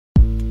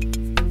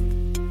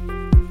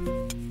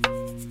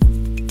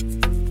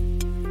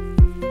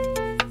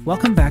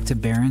Welcome back to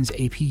Barron's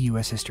AP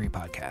US History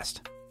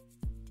podcast.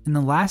 In the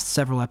last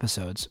several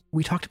episodes,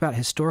 we talked about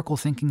historical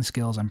thinking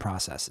skills and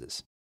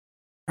processes.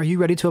 Are you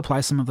ready to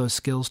apply some of those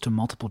skills to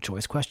multiple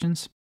choice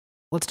questions?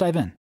 Let's dive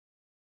in.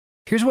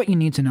 Here's what you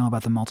need to know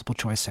about the multiple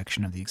choice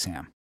section of the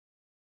exam.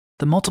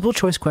 The multiple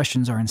choice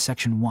questions are in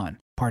Section 1,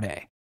 Part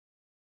A.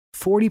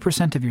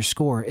 40% of your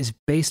score is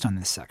based on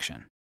this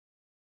section.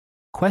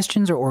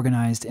 Questions are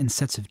organized in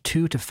sets of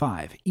 2 to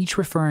 5, each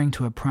referring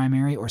to a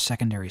primary or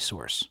secondary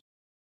source.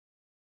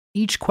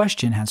 Each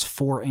question has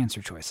 4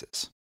 answer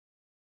choices.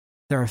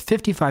 There are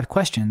 55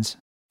 questions,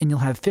 and you'll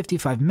have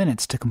 55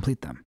 minutes to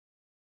complete them.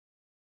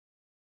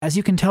 As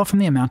you can tell from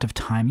the amount of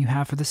time you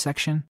have for this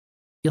section,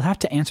 you'll have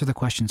to answer the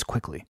questions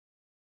quickly.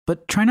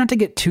 But try not to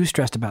get too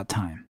stressed about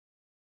time.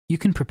 You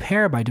can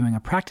prepare by doing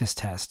a practice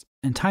test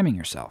and timing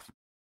yourself.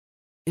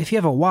 If you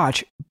have a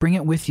watch, bring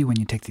it with you when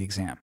you take the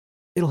exam.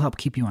 It'll help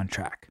keep you on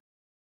track.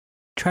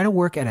 Try to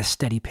work at a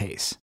steady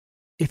pace.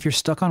 If you're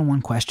stuck on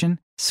one question,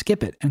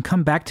 skip it and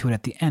come back to it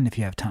at the end if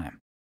you have time.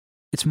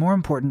 It's more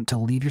important to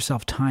leave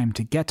yourself time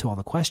to get to all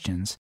the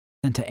questions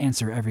than to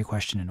answer every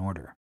question in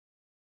order.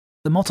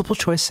 The multiple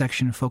choice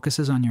section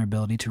focuses on your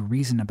ability to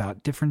reason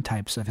about different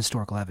types of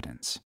historical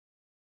evidence.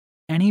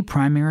 Any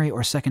primary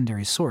or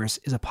secondary source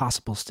is a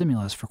possible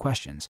stimulus for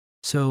questions,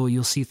 so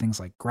you'll see things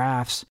like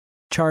graphs,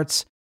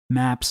 charts,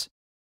 maps,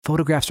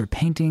 photographs or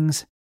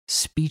paintings,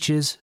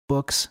 speeches,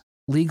 books,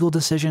 legal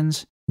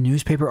decisions,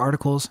 newspaper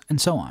articles, and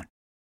so on.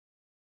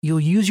 You'll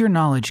use your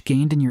knowledge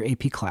gained in your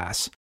AP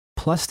class,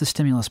 plus the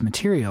stimulus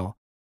material,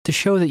 to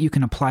show that you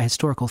can apply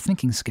historical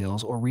thinking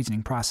skills or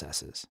reasoning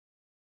processes.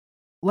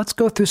 Let's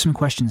go through some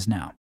questions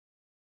now.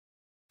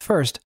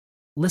 First,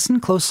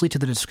 listen closely to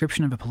the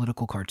description of a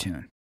political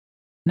cartoon.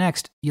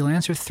 Next, you'll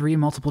answer 3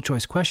 multiple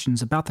choice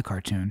questions about the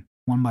cartoon,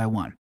 one by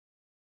one.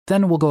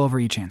 Then we'll go over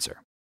each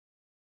answer.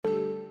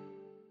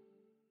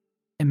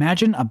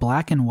 Imagine a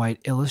black and white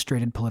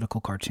illustrated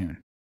political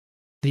cartoon.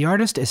 The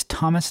artist is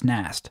Thomas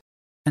Nast,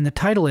 and the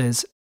title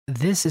is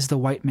This is the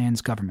White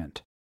Man's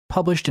Government,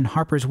 published in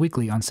Harper's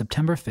Weekly on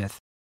September 5th,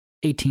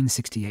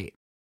 1868.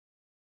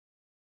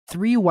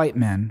 3 white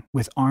men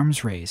with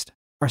arms raised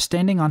are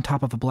standing on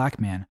top of a black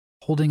man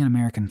holding an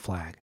American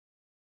flag.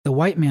 The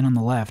white man on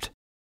the left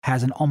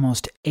has an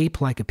almost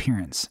ape-like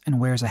appearance and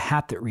wears a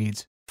hat that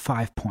reads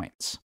 5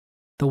 points.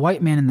 The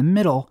white man in the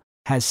middle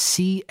has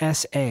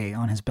CSA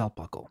on his belt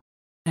buckle,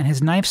 and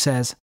his knife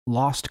says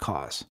Lost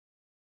Cause.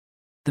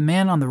 The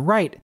man on the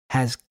right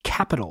has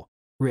Capital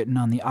written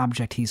on the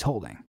object he's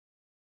holding.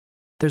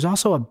 There's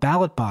also a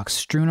ballot box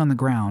strewn on the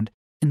ground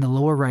in the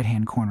lower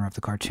right-hand corner of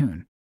the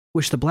cartoon,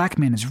 which the black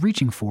man is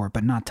reaching for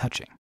but not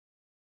touching.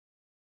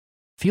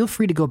 Feel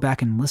free to go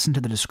back and listen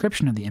to the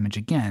description of the image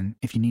again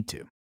if you need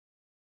to.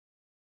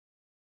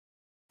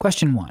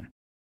 Question 1.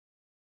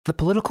 The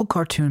political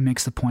cartoon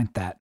makes the point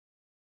that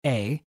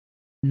A.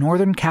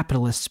 Northern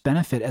capitalists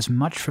benefit as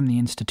much from the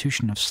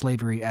institution of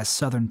slavery as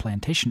Southern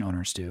plantation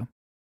owners do.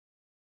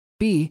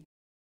 B.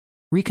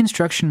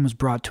 Reconstruction was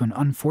brought to an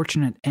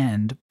unfortunate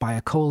end by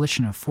a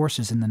coalition of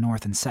forces in the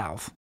North and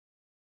South.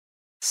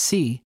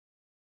 C.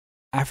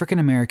 African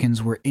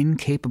Americans were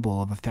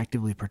incapable of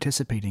effectively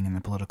participating in the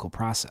political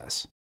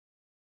process.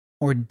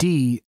 Or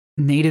D.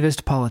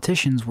 Nativist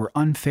politicians were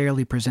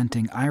unfairly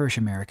presenting Irish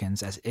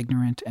Americans as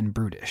ignorant and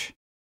brutish.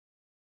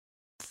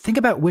 Think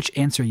about which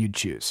answer you'd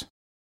choose.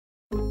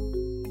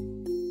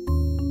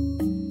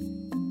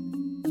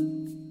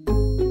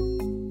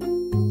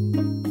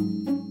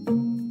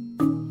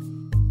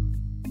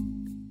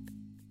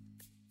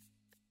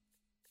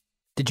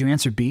 Did you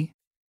answer B?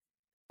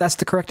 That's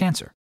the correct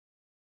answer.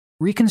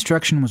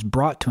 Reconstruction was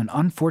brought to an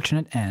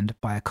unfortunate end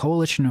by a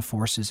coalition of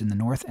forces in the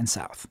North and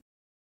South.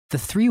 The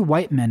 3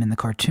 white men in the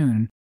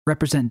cartoon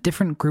represent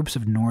different groups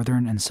of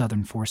Northern and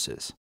Southern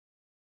forces.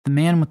 The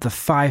man with the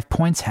 5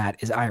 points hat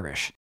is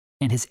Irish,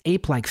 and his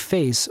ape-like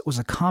face was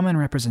a common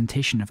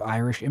representation of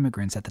Irish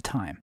immigrants at the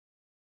time.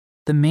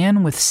 The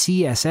man with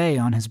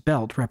CSA on his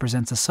belt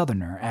represents a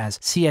Southerner, as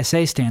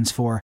CSA stands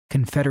for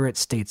Confederate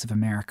States of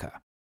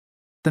America.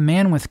 The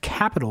man with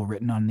Capital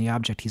written on the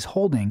object he's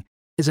holding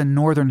is a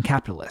Northern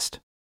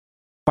capitalist.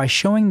 By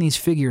showing these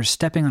figures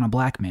stepping on a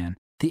black man,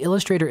 the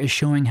illustrator is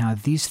showing how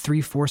these 3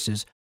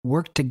 forces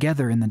worked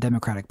together in the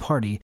Democratic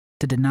Party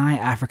to deny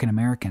African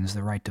Americans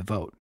the right to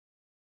vote.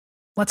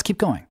 Let's keep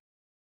going.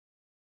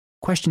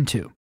 Question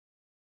 2.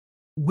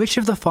 Which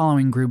of the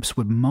following groups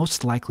would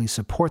most likely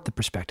support the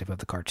perspective of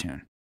the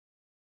cartoon?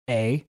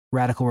 A.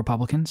 Radical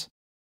Republicans.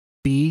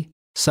 B.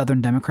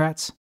 Southern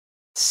Democrats.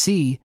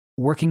 C.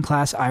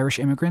 Working-class Irish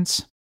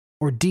immigrants.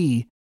 Or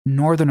D.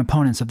 Northern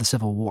opponents of the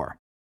Civil War.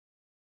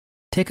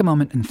 Take a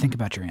moment and think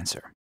about your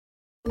answer.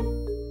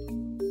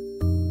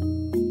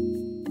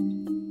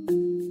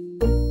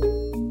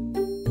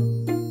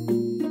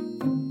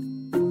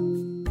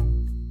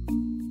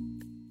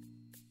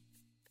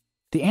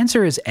 The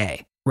answer is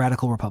A,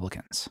 Radical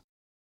Republicans.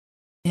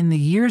 In the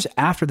years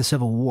after the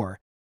Civil War,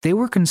 they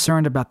were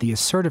concerned about the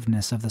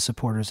assertiveness of the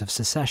supporters of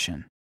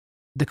secession.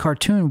 The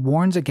cartoon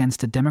warns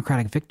against a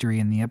Democratic victory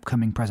in the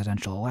upcoming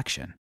presidential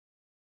election.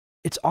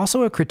 It's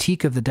also a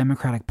critique of the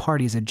Democratic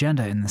Party's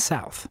agenda in the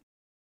South.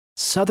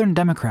 Southern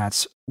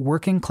Democrats,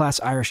 working-class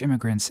Irish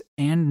immigrants,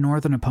 and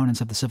Northern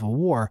opponents of the Civil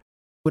War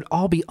would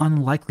all be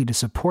unlikely to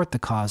support the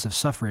cause of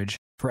suffrage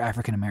for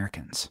African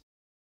Americans.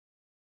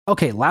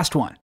 Okay, last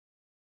one.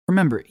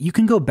 Remember, you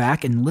can go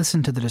back and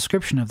listen to the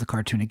description of the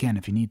cartoon again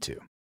if you need to.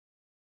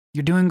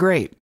 You're doing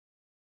great.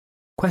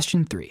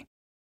 Question 3.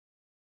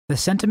 The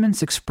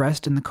sentiments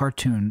expressed in the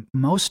cartoon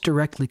most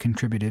directly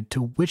contributed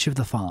to which of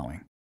the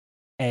following?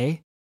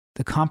 A.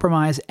 The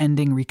compromise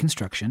ending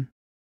Reconstruction.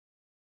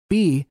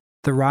 B.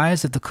 The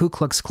rise of the Ku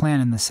Klux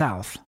Klan in the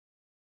South.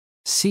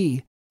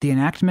 C. The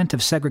enactment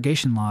of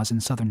segregation laws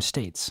in Southern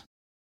states.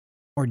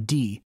 Or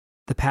D.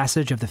 The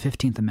passage of the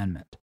 15th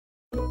Amendment.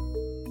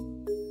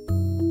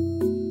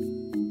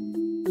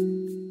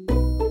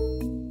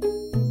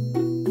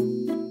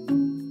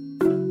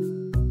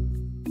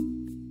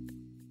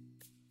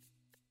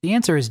 The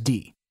answer is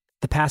D.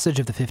 The passage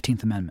of the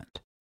 15th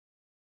Amendment.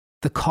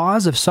 The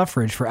cause of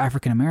suffrage for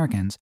African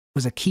Americans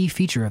was a key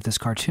feature of this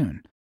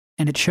cartoon,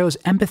 and it shows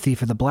empathy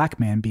for the black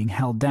man being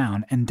held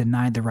down and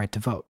denied the right to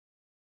vote.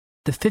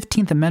 The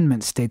 15th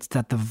Amendment states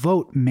that the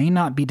vote may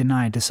not be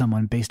denied to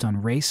someone based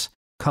on race,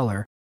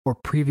 color, or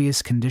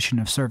previous condition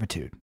of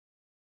servitude.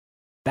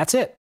 That's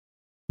it.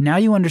 Now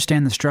you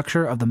understand the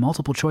structure of the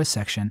multiple choice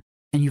section,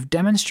 and you've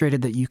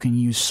demonstrated that you can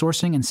use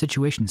sourcing and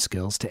situation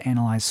skills to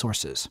analyze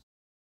sources.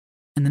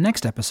 In the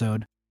next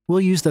episode,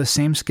 we'll use those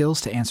same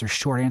skills to answer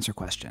short answer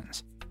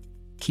questions.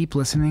 Keep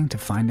listening to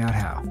find out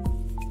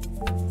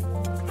how.